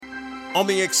On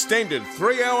the extended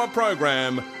 3-hour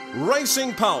program,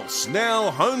 Racing Pulse now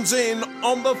hones in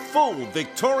on the full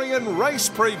Victorian race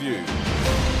preview.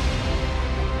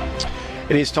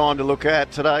 It is time to look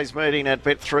at today's meeting at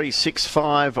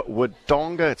Bet365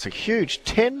 Wodonga. It's a huge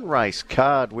 10-race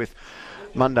card with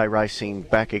Monday racing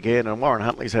back again, and Warren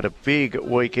Huntley's had a big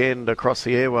weekend across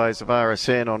the airways of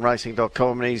RSN on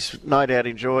racing.com, and he's no doubt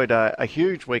enjoyed a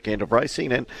huge weekend of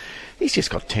racing, and he's just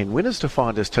got 10 winners to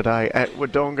find us today at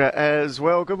Wodonga as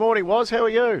well. Good morning, Woz. How are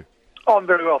you? Oh, I'm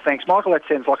very well, thanks, Michael. That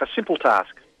sounds like a simple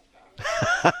task.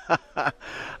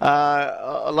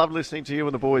 I love listening to you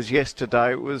and the boys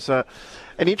yesterday. It was an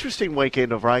interesting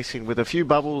weekend of racing with a few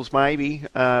bubbles maybe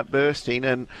bursting,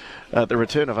 and the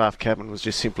return of Half Cabin was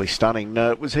just simply stunning.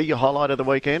 Was he your highlight of the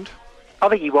weekend? I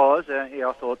think he was.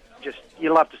 I thought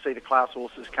you love to see the class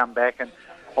horses come back, and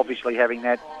obviously having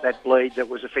that bleed that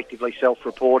was effectively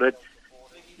self-reported,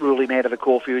 rule him out of the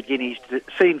Caulfield Guineas, to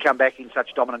see him come back in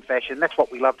such dominant fashion, that's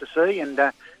what we love to see, and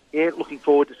looking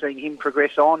forward to seeing him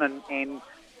progress on, and you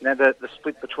know, the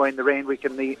split between the Randwick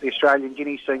and the Australian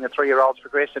Guineas, seeing the 3-year-olds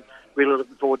progress, and really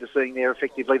looking forward to seeing there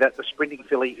effectively that the sprinting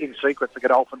filly In Secret for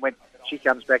Godolphin when she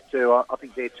comes back too. I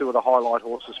think they're two of the highlight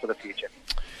horses for the future.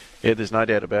 Yeah, there's no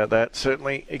doubt about that.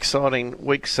 Certainly exciting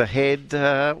weeks ahead.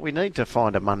 We need to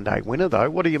find a Monday winner, though.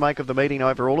 What do you make of the meeting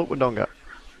overall at Wodonga?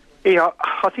 Yeah,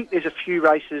 I think there's a few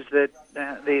races that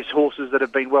there's horses that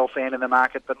have been well found in the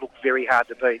market but look very hard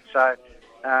to beat. So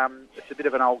it's a bit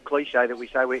of an old cliche that we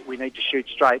say we need to shoot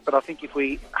straight, but I think if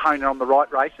we hone in on the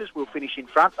right races, we'll finish in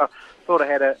front. I thought I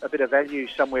had a bit of value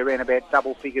somewhere around about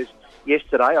double figures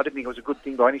yesterday. I didn't think it was a good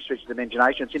thing by any stretch of the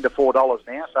imagination. It's into $4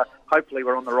 now, so hopefully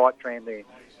we're on the right trend there.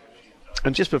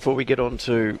 And just before we get on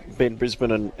to Ben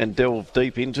Brisbane and delve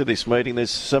deep into this meeting,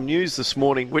 there's some news this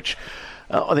morning which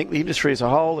I think the industry as a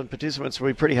whole and participants will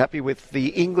be pretty happy with. The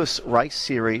Inglis Race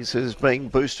Series is being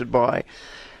boosted by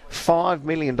 $5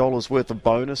 million worth of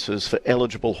bonuses for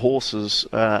eligible horses,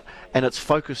 and it's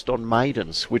focused on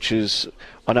maidens, which is,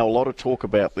 I know a lot of talk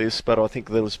about this, but I think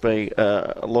there's been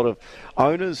a lot of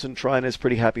owners and trainers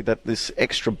pretty happy that this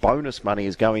extra bonus money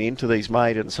is going into these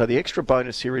maidens. So the extra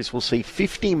bonus series will see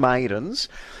 50 maidens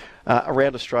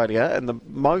around Australia, and the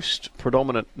most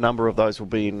predominant number of those will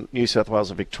be in New South Wales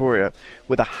and Victoria,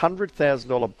 with a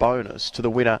 $100,000 bonus to the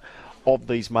winner of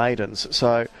these maidens.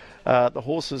 So the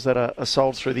horses that are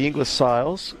sold through the Inglis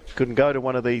sales can go to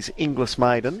one of these Inglis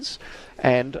maidens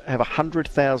and have a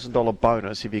 $100,000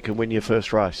 bonus if you can win your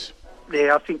first race.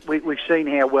 Yeah, I think we've seen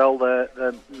how well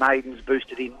the maidens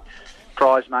boosted in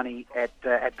prize money at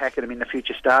Pakenham in the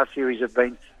Future Star Series have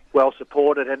been well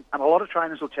supported, and a lot of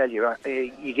trainers will tell you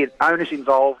you get owners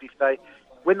involved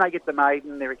when they get the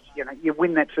maiden. You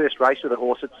win that first race with a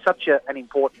horse. It's such an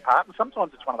important part, and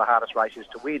sometimes it's one of the hardest races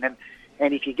to win.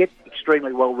 And if you get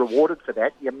extremely well rewarded for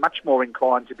that, you're much more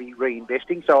inclined to be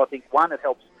reinvesting. So I think, one, it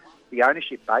helps the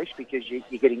ownership base because you're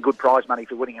getting good prize money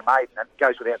for winning a maiden. And it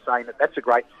goes without saying that that's a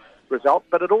great result.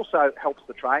 But it also helps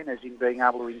the trainers in being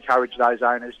able to encourage those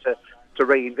owners to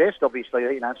reinvest.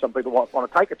 Obviously, some people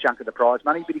want to take a chunk of the prize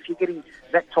money, but if you're getting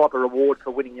that type of reward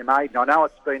for winning your maiden, I know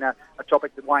it's been a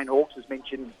topic that Wayne Hawkes has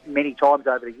mentioned many times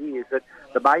over the years, that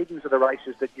the maidens are the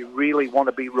races that you really want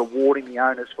to be rewarding the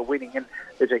owners for winning, and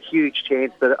there's a huge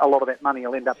chance that a lot of that money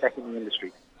will end up back in the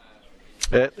industry.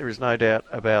 Yeah, there is no doubt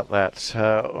about that.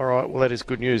 All right, well, that is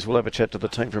good news. We'll have a chat to the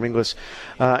team from Inglis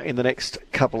in the next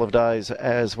couple of days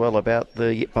as well about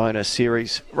the bonus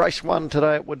series. Race 1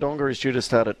 today at Wodonga is due to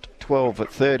start at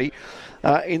 12:30.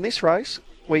 In this race,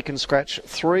 we can scratch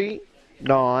 3,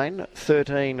 9,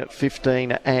 13,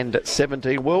 15 and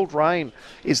 17. World Rain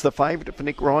is the favourite for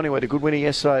Nick Ryan, who had a good winner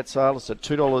yesterday at Sales at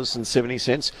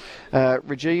 $2.70.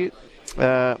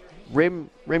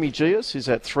 Remy Gius is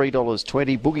at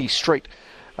 $3.20. Boogie Street,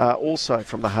 also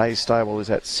from the Hayes stable, is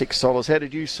at $6. How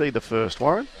did you see the first,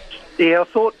 Warren? Yeah, I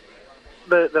thought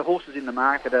the horses in the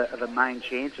market are the main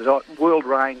chances. World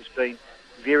Rain's been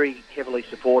very heavily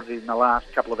supported in the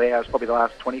last couple of hours, probably the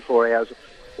last 24 hours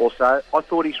or so. I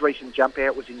thought his recent jump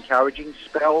out was encouraging,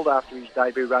 spelled after his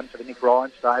debut run for the Nick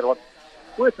Ryan stable.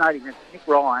 Worth noting that Nick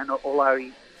Ryan,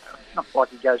 although not like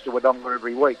he goes to Wodonga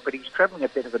every week, but he's travelling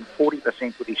at better than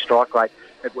 40% with his strike rate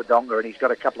at Wodonga, and he's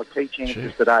got a couple of key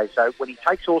chances today. So when he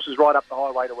takes horses right up the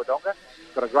highway to Wodonga,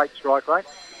 he's got a great strike rate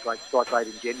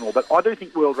in general. But I do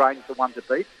think World Rain's the one to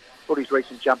beat. Thought his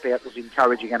recent jump out was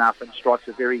encouraging enough and strikes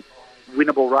a very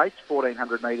winnable race,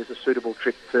 1,400 metres, a suitable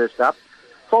trip first up.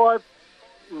 5,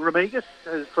 Remigas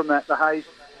from the Hayes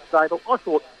stable. I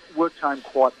thought worked home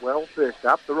quite well first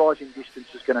up. The rising distance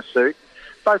is going to suit.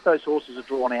 Both those horses are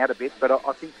drawn out a bit, but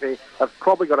I think they've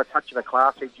probably got a touch of a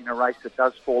class edge in a race that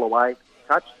does fall away.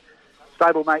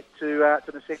 Stablemate to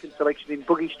the second selection in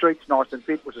Boogie Street's nice and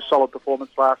fit. Was a solid performance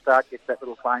last start. Gets that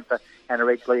little claim for Anna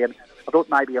Eggley. And I thought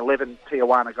maybe 11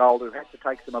 Tijuana Gold, who had to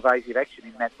take some evasive action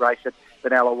in that race at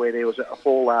Benalla where there was a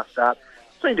fall last start,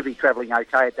 seemed to be travelling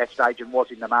okay at that stage and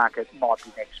was in the market. Might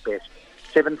be next best.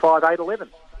 7, 5, 8, 11.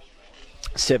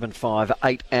 7, 5,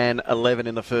 8 and 11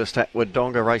 in the first at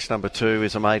Wodonga. Race number 2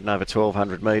 is a maiden over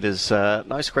 1,200 metres.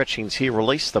 No scratchings here.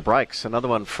 Release the Brakes. Another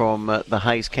one from the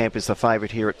Hayes camp is the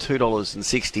favourite here at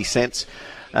 $2.60.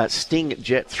 Sting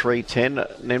Jet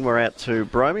 3.10. And then we're out to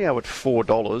Bromeo at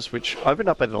 $4, which opened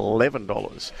up at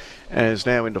 $11 and is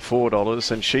now into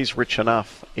 $4. And She's Rich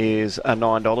Enough is a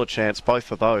 $9 chance.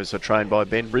 Both of those are trained by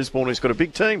Ben Brisbane, who's got a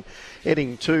big team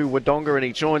heading to Wodonga, and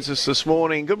he joins us this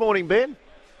morning. Good morning, Ben.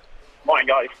 Morning,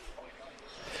 guys.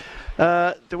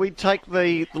 Do we take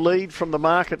the lead from the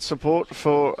market support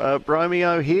for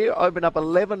Bromeo here? Opened up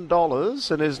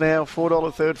 $11 and is now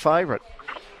 $4 third favourite.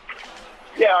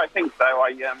 Yeah, I think so.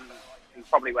 He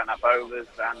probably went up overs,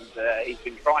 and he's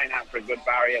been trying out for a good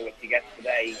barrier, which he gets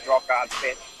today. He's rock hard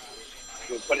fit.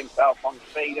 He'll put himself on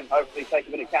speed and hopefully take a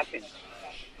bit of catching.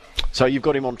 So you've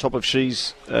got him on top of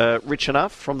She's Rich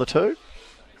Enough from the 2?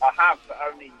 I have, but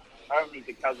only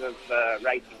because of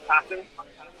racing pattern.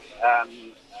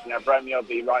 Bromeo will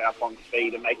be right up on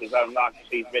speed and make his own luck.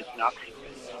 She's Rich Enough.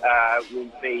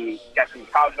 We'll be getting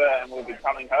cover and we'll be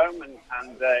coming home,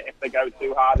 and if they go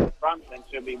too hard in front, then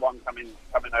she'll be one coming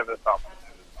over the top.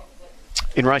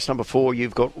 In race number 4,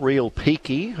 you've got Real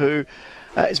Peaky, who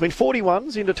has been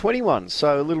 41s into 21s,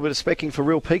 so a little bit of specking for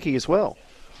Real Peaky as well.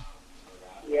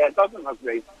 Yeah, it doesn't look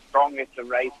very strongest of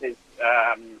races.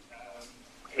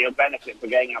 He'll benefit for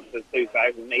getting up to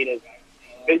 2,000 metres.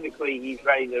 Physically, he's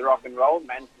ready to rock and roll.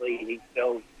 Mentally, he's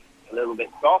still a little bit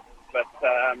soft, but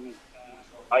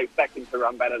I expect him to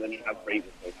run better than he has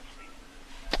previously.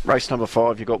 Race number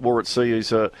 5, you've got War at Sea,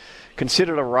 who's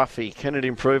considered a roughie. Can it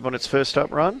improve on its first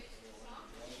up run?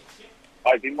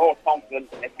 I'd be more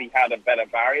confident if he had a better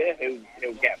barrier.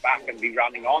 He'll get back and be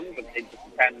running on, but it just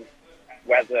depends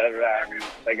whether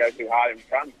they go too hard in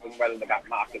front and whether the back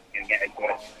markets can get into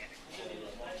it.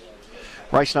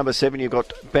 Race number 7, you've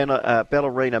got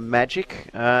Ballerina Magic.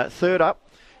 Third up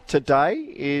today.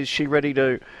 Is she ready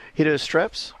to hit her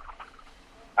straps?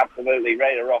 Absolutely,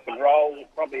 ready to rock and roll.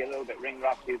 Probably a little bit ring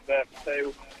rusty first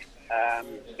too.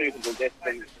 Suitable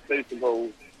distance,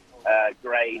 suitable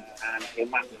grade, and he'll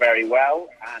match very well.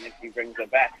 And if he brings her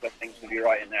best, I think she'll be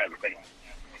right in there at the finish.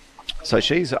 So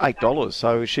she's $8.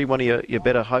 So is she one of your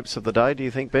better hopes of the day, do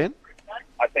you think, Ben?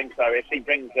 I think so. If she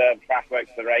brings track work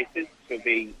to the races, she'll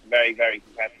be very, very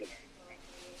competitive.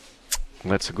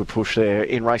 That's a good push there.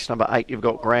 In race number 8, you've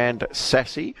got Grand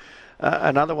Sassy,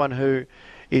 another one who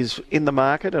is in the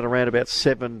market at around about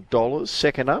 $7.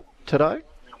 Second up today.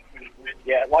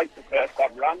 Yeah, like the first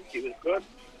up run, she was good.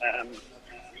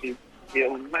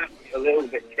 She'll match a little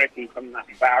bit tricky from that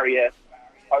barrier.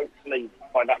 Hopefully,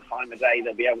 by that time of day,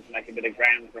 they'll be able to make a bit of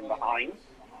ground from behind.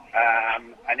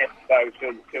 And if so,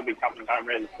 she'll be coming home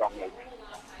really strongly.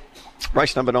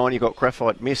 Race number 9, you've got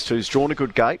Graphite Mist, who's drawn a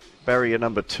good gate, barrier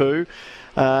number 2.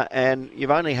 And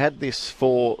you've only had this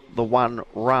for the one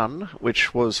run,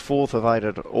 which was 4th of 8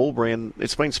 at Albury, and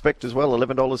it's been spec'd as well,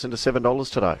 $11 into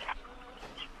 $7 today.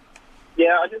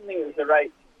 Yeah, I didn't think it was a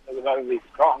race that was overly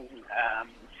strong.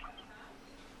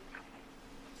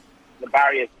 The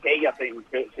barrier's key. I think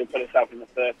she'll put herself in the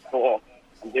first 4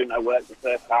 and do no work the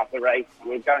first half of the race.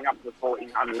 We're going up to the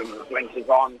 1,400 and the blinkers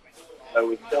on, so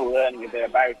we're still learning a bit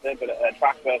about her, but her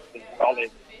track work's been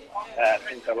solid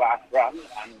since her last run,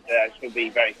 and she'll be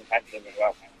very competitive as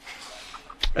well.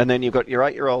 And then you've got your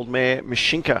 8-year-old mare,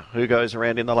 Mishinka, who goes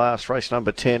around in the last race,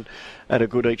 number 10, at a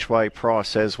good each-way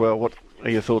price as well. What are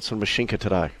your thoughts on Mishinka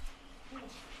today?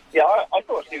 Yeah, I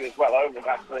thought she was well over,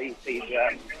 actually. She's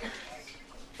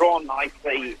drawn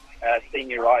nicely,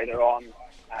 senior rider on.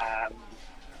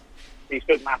 She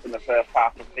should map in the first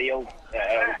half of the field,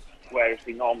 where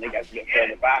she normally gets a bit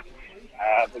further back.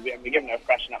 But we're giving her a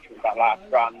freshen up since that last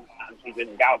run, and she's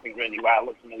been galloping really well,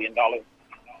 looks $1 million.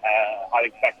 I'd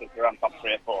expect her to run top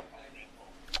 3 or 4.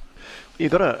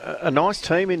 You've got a nice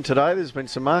team in today. There's been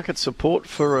some market support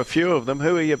for a few of them.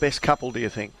 Who are your best couple, do you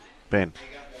think, Ben?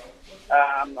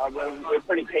 We're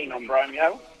pretty keen on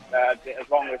Bromeo. As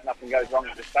long as nothing goes wrong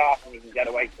at the start and you can get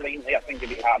away cleanly, I think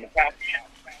it'll be hard to catch.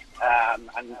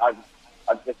 And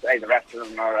I'd just say the rest of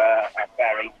them are a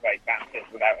fair each-way chances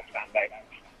without a standout.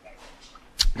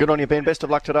 Good on you, Ben. Best of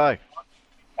luck today.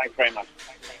 Thanks very much.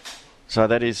 So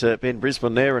that is Ben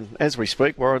Brisbane there, and as we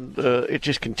speak, Warren, it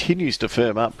just continues to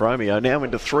firm up. Bromeo now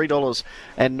into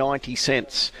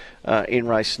 $3.90 in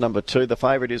race number 2. The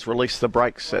favourite is Release the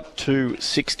Brakes at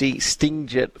 $2.60,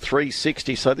 Stingjet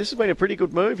 $3.60. So this has been a pretty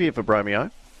good move here for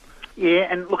Bromeo. Yeah,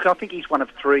 and look, I think he's one of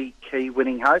 3 key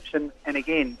winning hopes, and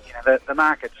again, the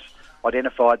market's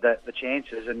identified the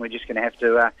chances, and we're just going to have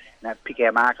to pick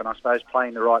our mark and I suppose play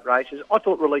in the right races. I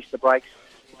thought Release the Brakes.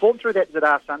 Form through that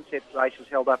Zadar Sunset races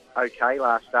held up okay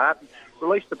last start.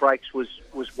 Release the Brakes was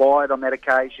wide on that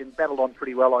occasion, battled on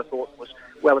pretty well, I thought, was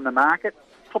well in the market.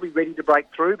 Probably ready to break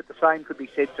through, but the same could be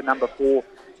said for number 4,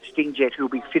 Stingjet, who'll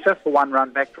be fitter for one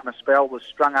run back from a spell, was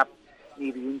strung up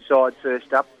near the inside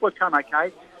first up. Well, come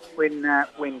okay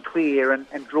when clear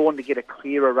and drawn to get a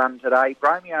clearer run today.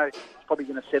 Bromeo is probably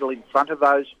going to settle in front of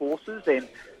those horses, and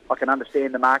I can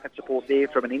understand the market support there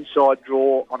from an inside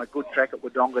draw on a good track at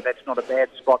Wodonga. That's not a bad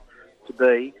spot to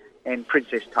be. And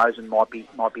Princess Tozen might be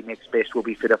next best. Will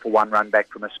be fitter for one run back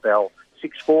from a spell.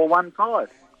 6, 4, 1, 5.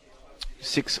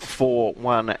 6, 4,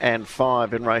 1 and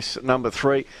 5 in race number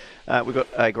 3. We've got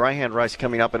a greyhound race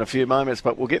coming up in a few moments,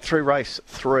 but we'll get through race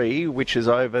 3, which is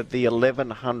over the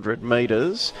 1,100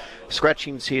 metres.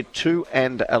 Scratchings here 2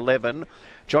 and 11.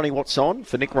 Johnny What's On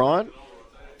for Nick Ryan.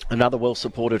 Another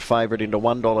well-supported favourite into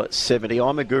 $1.70.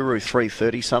 I'm a Guru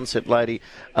 $3.30. Sunset Lady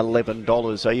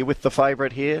 $11. Are you with the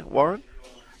favourite here, Warren?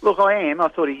 Look, I am. I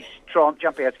thought his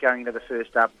jump outs going into the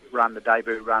first up run, the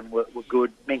debut run, were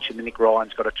good. Mentioned that Nick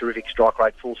Ryan's got a terrific strike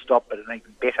rate, full stop, but an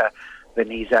even better than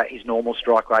his normal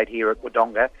strike rate here at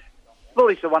Wodonga. Thought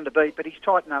he's the one to beat, but he's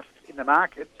tight enough in the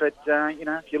market. But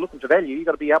if you're looking for value, you've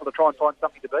got to be able to try and find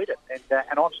something to beat it.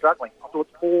 And I'm struggling. I thought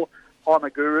 4. I'm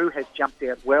a Guru has jumped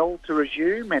out well to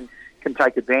resume and can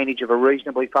take advantage of a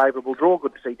reasonably favourable draw.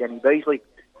 Good to see Danny Beasley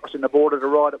crossing the border to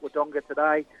ride at Wodonga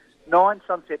today. 9,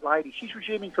 Sunset Lady. She's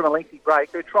resuming from a lengthy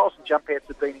break. Her trials and jump outs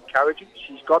have been encouraging.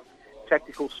 She's got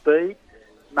tactical speed,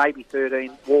 maybe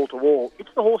 13 wall to wall. It's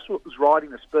the horse that was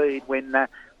riding the speed when the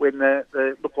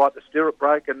looked like the stirrup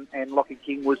broke and Lockie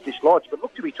King was dislodged, but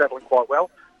looked to be travelling quite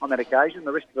well on that occasion.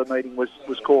 The rest of the meeting was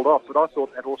called off, but I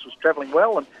thought that horse was travelling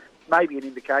well and maybe an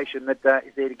indication that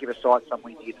is there to give a sight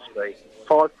somewhere near the speed.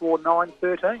 5, 4, 9,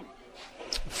 13.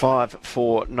 5,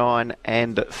 4, 9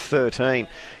 and 13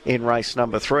 in race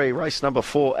number 3. Race number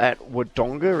 4 at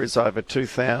Wodonga is over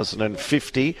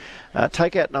 2,050.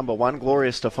 Take out number 1,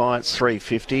 Glorious Defiance,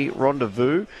 350.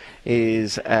 Rendezvous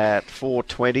is at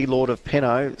 420. Lord of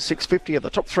Penno, 650 are the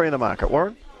top 3 in the market.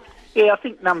 Warren? Yeah, I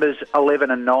think numbers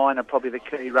 11 and 9 are probably the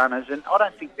key runners, and I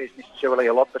don't think there's necessarily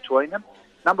a lot between them.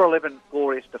 Number 11,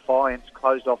 Glorious Defiance,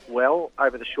 closed off well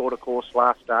over the shorter course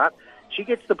last start. She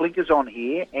gets the blinkers on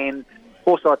here, and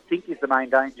horse I think is the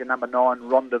main danger, number 9,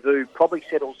 Rendezvous, probably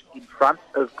settles in front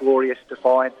of Glorious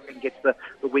Defiance and gets the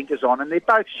winkers on. And they're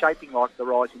both shaping like the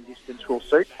rising distance will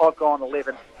suit. I've gone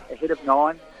 11 ahead of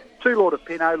 9. 2, Lord of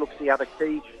Penno, looks the other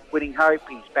key winning hope.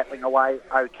 He's battling away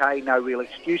okay, no real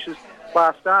excuses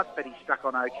last start, but he's stuck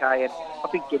on okay. And I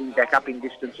think getting back up in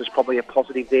distance is probably a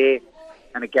positive there.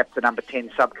 And a gap to number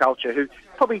 10, Subculture, who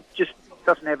probably just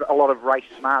doesn't have a lot of race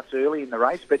smarts early in the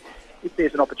race, but if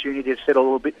there's an opportunity to settle a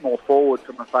little bit more forward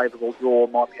from a favourable draw,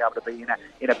 might be able to be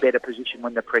in a better position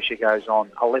when the pressure goes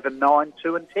on. 11, 9,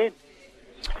 2 and 10.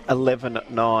 11,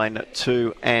 9,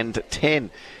 2 and 10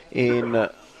 in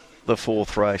the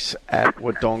 4th race at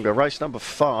Wodonga. Race number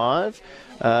 5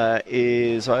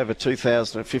 is over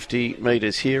 2,050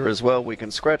 metres here as well. We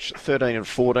can scratch 13 and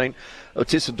 14.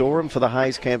 Otisadorum for the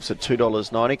Hayes Camps at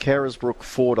 $2.90. Carisbrook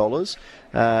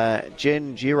 $4.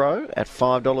 Jen Giro at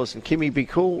 $5. And Kimmy Be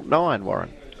Cool $9,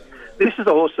 Warren. This is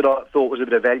a horse that I thought was a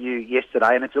bit of value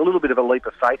yesterday, and it's a little bit of a leap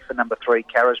of faith for number 3,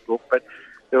 Carisbrook, but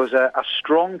there was a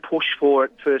strong push for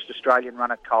it first Australian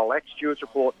run at Colac. Stewart's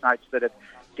report notes that it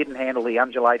didn't handle the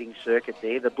undulating circuit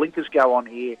there. The blinkers go on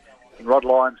here in Rod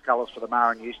Lyons colours for the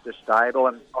Mara and Eustace stable,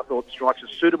 and I thought strikes a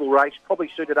suitable race, probably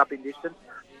suited up in distance.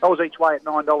 I was each way at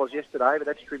 $9 yesterday, but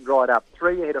that's trimmed right up.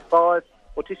 3 ahead of 5,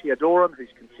 Otisadorum, who's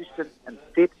consistent and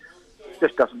fit,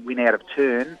 just doesn't win out of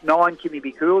turn. 9, Kimmy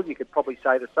Be Cool, you could probably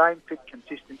say the same. Fit,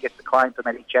 consistent, gets the claim for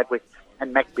Matty Chadwick,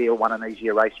 and Mac Beale won an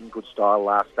easier race in good style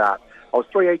last start. I was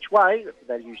 3 each way, but the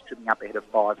value's trimming up ahead of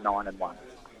 5, 9 and 1.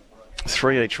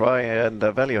 3 each way, and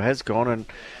the value has gone, and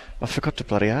I forgot to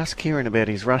bloody ask Kieran about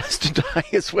his runners today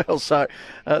as well. So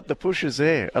the push is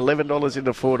there. $11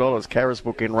 into $4.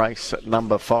 Carisbrook in race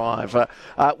number 5.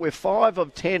 We're 5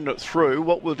 of 10 through.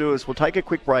 What we'll do is we'll take a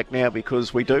quick break now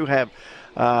because we do have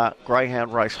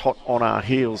greyhound race hot on our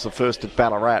heels. The first at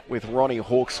Ballarat with Ronnie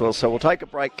Hawkswell. So we'll take a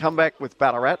break, come back with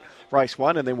Ballarat race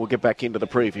 1, and then we'll get back into the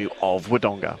preview of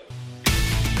Wodonga.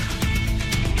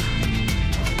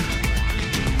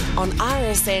 on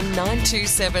RSN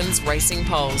 927's Racing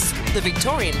Pulse, the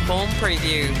Victorian Form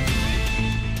Preview.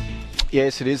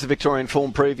 Yes, it is the Victorian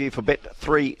Form Preview for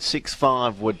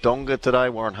Bet365 Wodonga today.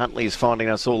 Warren Huntley is finding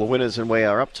us all the winners, and we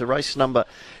are up to race number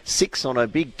 6 on a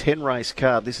big 10-race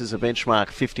card. This is a benchmark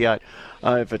 58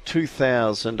 over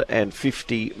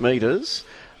 2,050 metres.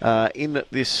 In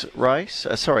this race,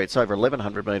 it's over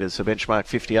 1,100 metres, a benchmark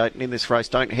 58, and in this race,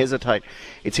 don't hesitate.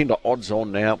 It's into odds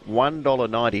on now,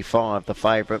 $1.95 the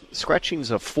favourite.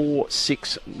 Scratchings are 4,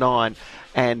 6, 9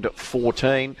 and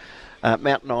 14.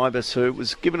 Mountain Ibis, who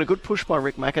was given a good push by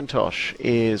Rick McIntosh,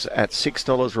 is at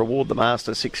 $6. Reward the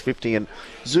Master, $6.50, and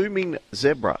Zooming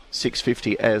Zebra,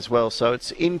 $6.50 as well. So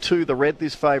it's into the red,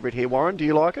 this favourite here. Warren, do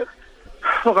you like it?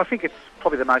 Look, I think it's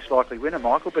probably the most likely winner,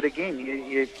 Michael, but again,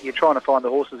 you're trying to find the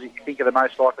horses that you think are the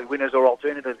most likely winners, or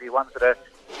alternatively ones that are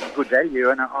good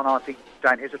value, and I think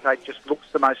Don't Hesitate just looks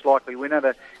the most likely winner.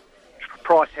 The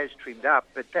price has trimmed up,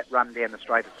 but that run down the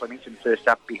straight at Flemington first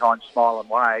up behind Smile and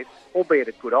Wave, albeit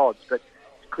at good odds, but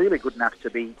it's clearly good enough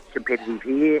to be competitive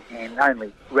here, and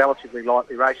only relatively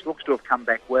lightly raced, looks to have come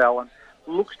back well, and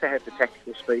looks to have the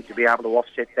tactical speed to be able to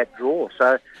offset that draw.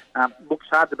 So looks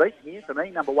hard to beat here for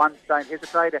me. Number 1, Don't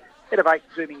Hesitate. Ahead of 8,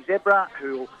 Zooming Zebra,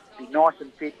 who will be nice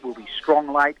and fit, will be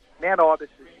strong late. Mount Ibis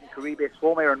is in career best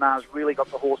form. Aaron Maher's really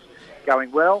got the horse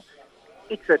going well.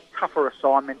 It's a tougher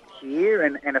assignment here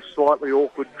and a slightly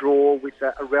awkward draw with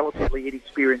a relatively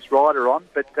inexperienced rider on,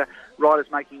 but riders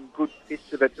making good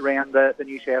fists of it around the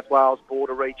New South Wales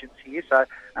border regions here. So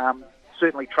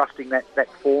certainly trusting that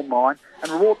form line.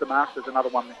 And Reward the Master's another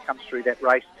one that comes through that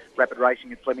race, Rapid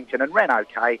Racing at Flemington, and ran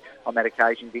okay on that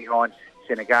occasion behind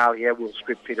Senegalia, Will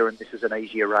Script Fitter, and this is an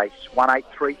easier race.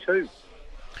 1-8-3-2.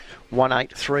 1,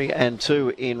 8, 3 and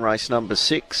 2 in race number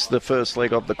 6. The first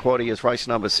leg of the quaddie is race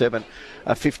number 7,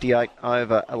 a 58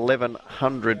 over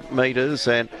 1,100 metres.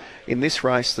 And in this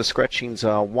race, the scratchings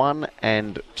are 1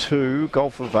 and 2.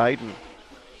 Gulf of Aden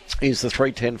is the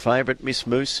 3.10 favourite. Miss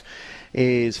Moose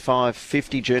is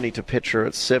 $5.50. Journey to Petra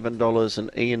at $7, and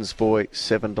Ian's Boy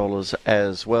 $7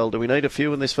 as well. Do we need a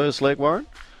few in this first leg, Warren?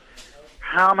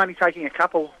 I'm only taking a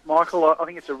couple, Michael. I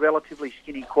think it's a relatively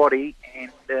skinny quaddie,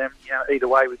 and either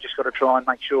way, we've just got to try and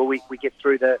make sure we get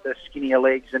through the skinnier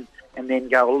legs and then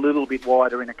go a little bit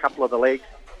wider in a couple of the legs.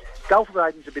 Gulf of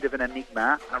Aiden's a bit of an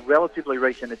enigma, a relatively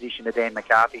recent addition to Dan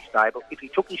McCarthy's stable. If he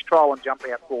took his trial and jump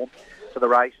out form to the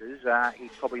races,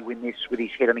 he'd probably win this with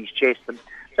his head on his chest. And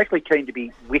I'm actually keen to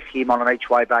be with him on an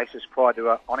each-way basis prior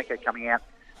to Onika coming out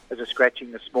as a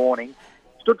scratching this morning.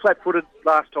 Stood flat-footed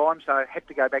last time, so had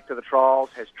to go back to the trials,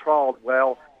 has trialled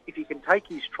well. If he can take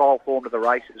his trial form to the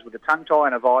races with a tongue tie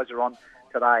and a visor on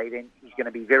today, then he's going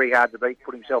to be very hard to beat,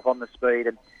 put himself on the speed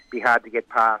and be hard to get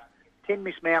past. 10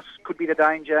 Miss Mouse could be the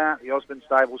danger. The Osborne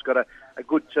stable's got a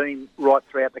good team right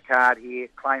throughout the card here.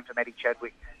 Claim for Matty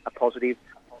Chadwick, a positive.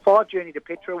 5, Journey to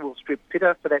Petra, will Strip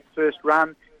Fitter for that first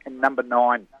run. And number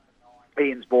 9,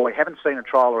 Ian's Boy. Haven't seen a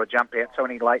trial or a jump out, so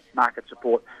any late market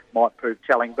support might prove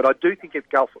telling. But I do think if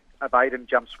Gulf of Aden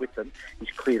jumps with them,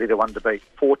 he's clearly the one to beat.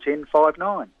 4, 10, 5,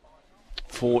 9.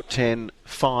 4, 10,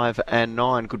 5 and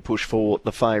 9. Good push for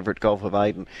the favourite Gulf of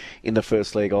Aden in the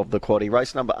first leg of the quaddie.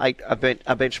 Race number 8, a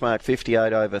benchmark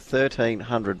 58 over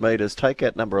 1,300 metres. Take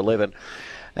out number 11.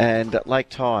 And Lake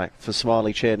Tai for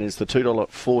Smiley Chen is the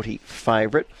 $2.40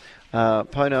 favourite.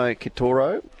 Pono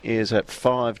Kitoro is at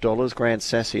 $5, Grand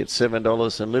Sassy at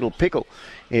 $7, and Little Pickle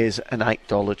is an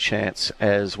 $8 chance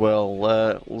as well.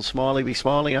 Will Smiley be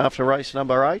smiling after race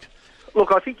number 8?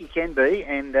 Look, I think he can be,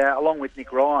 and along with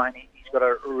Nick Ryan, he's got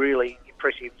a really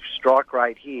impressive strike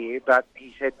rate here, but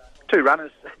he's had 2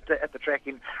 runners at the track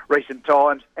in recent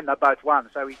times, and they both won.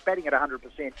 So he's batting at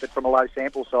 100%, but from a low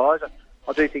sample size.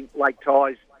 I do think Lake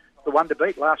Tai's the one to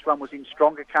beat. Last run was in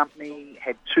stronger company,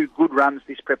 had 2 good runs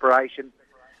this preparation,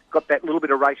 got that little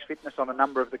bit of race fitness on a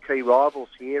number of the key rivals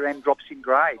here, and drops in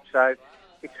grade. So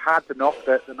it's hard to knock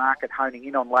the market honing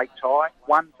in on Lake Tai.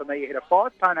 1 for me ahead of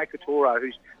 5, Pono Kitoro,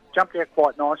 who's jumped out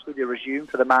quite nicely to resume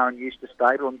for the Marin Eustace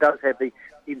stable and does have the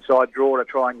inside draw to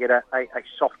try and get a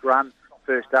soft run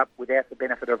first up without the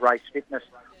benefit of race fitness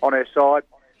on her side.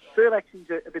 Furlax is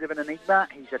a bit of an enigma.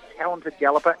 He's a talented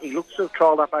galloper. He looks to have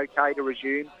trialled up okay to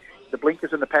resume. The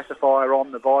blinkers and the pacifier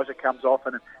on, the visor comes off,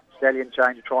 and a stallion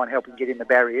chain to try and help him get in the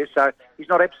barriers. So he's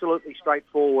not absolutely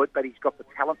straightforward, but he's got the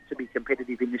talent to be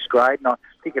competitive in this grade, and I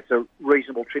think it's a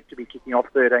reasonable trip to be kicking off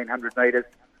 1,300 metres.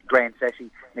 Grand Sassy,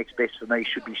 next best for me,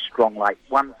 should be strong late.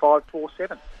 1, 5, 4,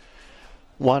 7.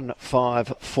 1,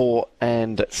 5, 4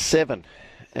 and 7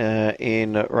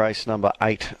 in race number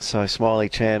 8. So Smiley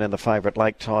Chan and the favourite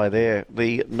Lake Tie there.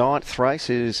 The 9th race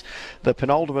is the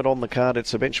penultimate on the card.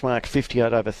 It's a benchmark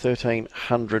 58 over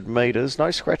 1,300 metres.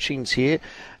 No scratchings here.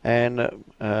 And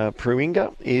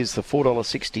Pruinga is the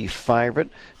 $4.60 favourite.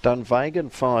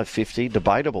 Dunvegan $5.50,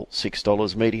 debatable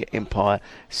 $6. Media Empire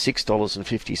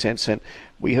 $6.50. And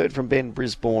we heard from Ben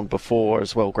Brisbane before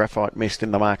as well. Graphite Mist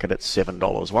in the market at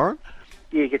 $7. Warren?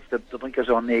 Yeah, gets the blinkers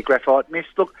on there. Graphite Mist.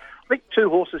 Look, I think 2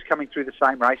 horses coming through the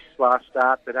same race last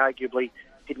start, but arguably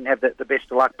didn't have the best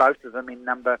of luck, both of them, in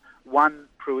number 1,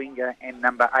 Pruinga, and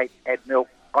number 8, Admilk.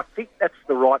 I think that's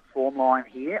the right form line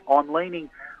here. I'm leaning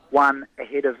 1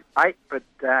 ahead of 8, but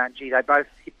they both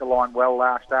hit the line well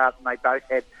last start, and they both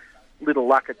had little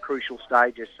luck at crucial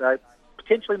stages, so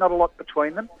potentially not a lot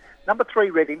between them. Number 3,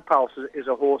 Red Impulse, is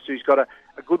a horse who's got a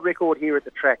good record here at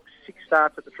the track. 6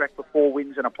 starts at the track for 4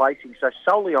 wins and a placing, so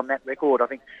solely on that record I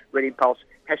think Red Impulse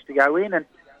has to go in, and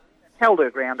held her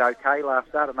ground okay last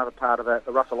start. Another part of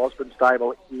the Russell Osborne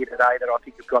stable here today that I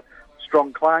think have got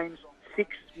strong claims. 6,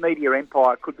 Media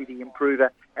Empire could be the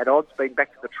improver at odds, been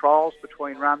back to the trials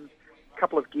between runs. A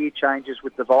couple of gear changes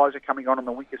with the visor coming on and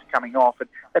the winkers coming off, and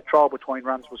that trial between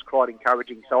runs was quite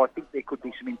encouraging. So I think there could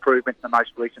be some improvement in the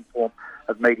most recent form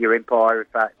of Media Empire if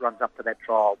it runs up to that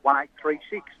trial. 1, 8, 3,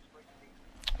 6.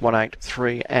 1, 8,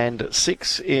 3 and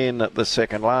 6 in the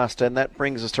second last, and that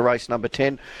brings us to race number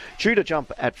 10. Due to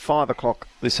jump at 5 o'clock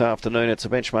this afternoon. It's a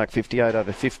benchmark 58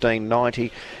 over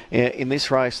 1590. In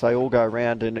this race, they all go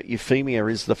round, and Euphemia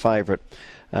is the favourite.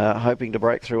 Hoping to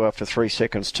break through after 3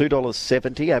 seconds.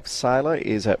 $2.70. Abseiler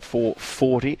is at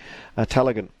 $4.40.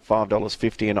 Taligan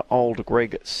 $5.50, and Old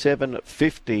Greg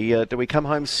 $7.50. Do we come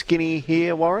home skinny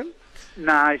here, Warren?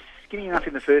 No, skinny enough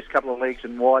in the first couple of legs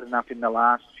and wide enough in the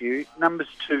last few. Numbers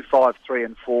 2, 5, 3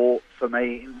 and 4 for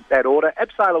me in that order.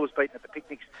 Abseiler was beaten at the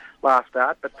Picnics last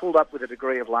start, but pulled up with a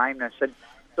degree of lameness. And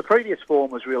the previous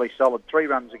form was really solid. 3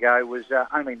 runs ago was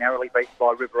only narrowly beaten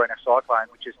by Riverina Cyclone,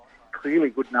 which is clearly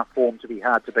good enough form to be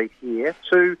hard to beat here.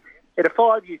 2, at a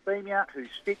 5, Euphemia, who's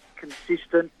fit,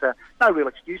 consistent, no real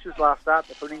excuses last start,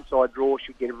 but for an inside draw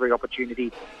should get every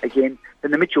opportunity again.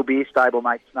 Then the Mitchell Beer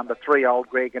stablemates, number 3, Old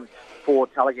Greg, and 4,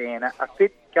 Taligan, are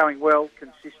fit, going well,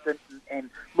 consistent, and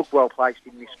look well placed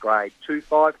in this grade. 2,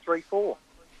 5, 3, 4.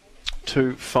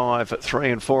 2, 5,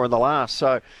 3 and 4 in the last.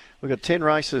 So we've got 10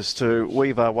 races to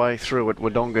weave our way through at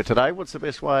Wodonga today. What's the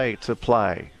best way to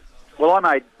play? Well, I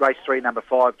made race 3, number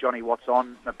 5, Johnny Watts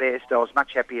on the best. I was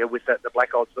much happier with the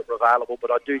black odds that were available, but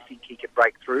I do think he could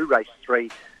break through. Race 3,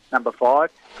 number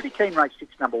 5. Pretty keen race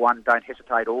 6, number 1, Don't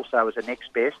Hesitate, also as a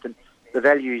next best, and the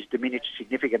value's diminished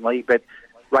significantly, but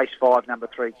race 5, number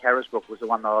 3, Carisbrook, was the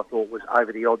one that I thought was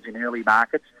over the odds in early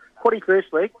markets. Quaddy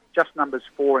first leg, just numbers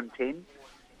 4 and 10.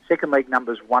 Second leg,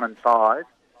 numbers 1 and 5.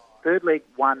 Third leg,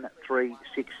 1, 3,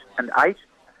 6 and 8.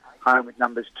 Home with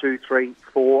numbers 2, 3,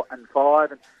 4 and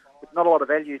 5. And with not a lot of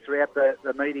value throughout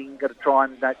the meeting, got to try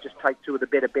and just take 2 of the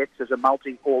better bets as a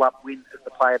multi all-up win as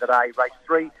the player today. Race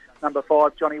 3, number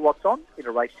 5, Johnny Watts on.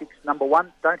 Into race 6, number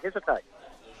 1, Don't Hesitate.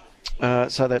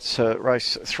 So that's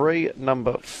race 3,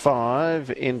 number 5,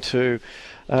 into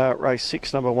race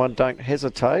 6, number 1, Don't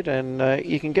Hesitate, and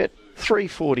you can get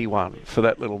 $3.41 for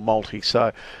that little multi.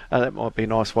 So that might be a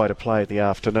nice way to play the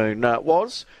afternoon.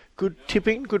 Was good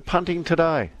tipping, good punting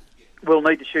today. We'll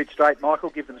need to shoot straight, Michael.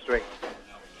 Give them strength.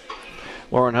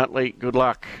 Warren Huntley, good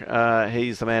luck.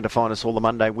 He's the man to find us all the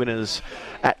Monday winners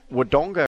at Wodonga.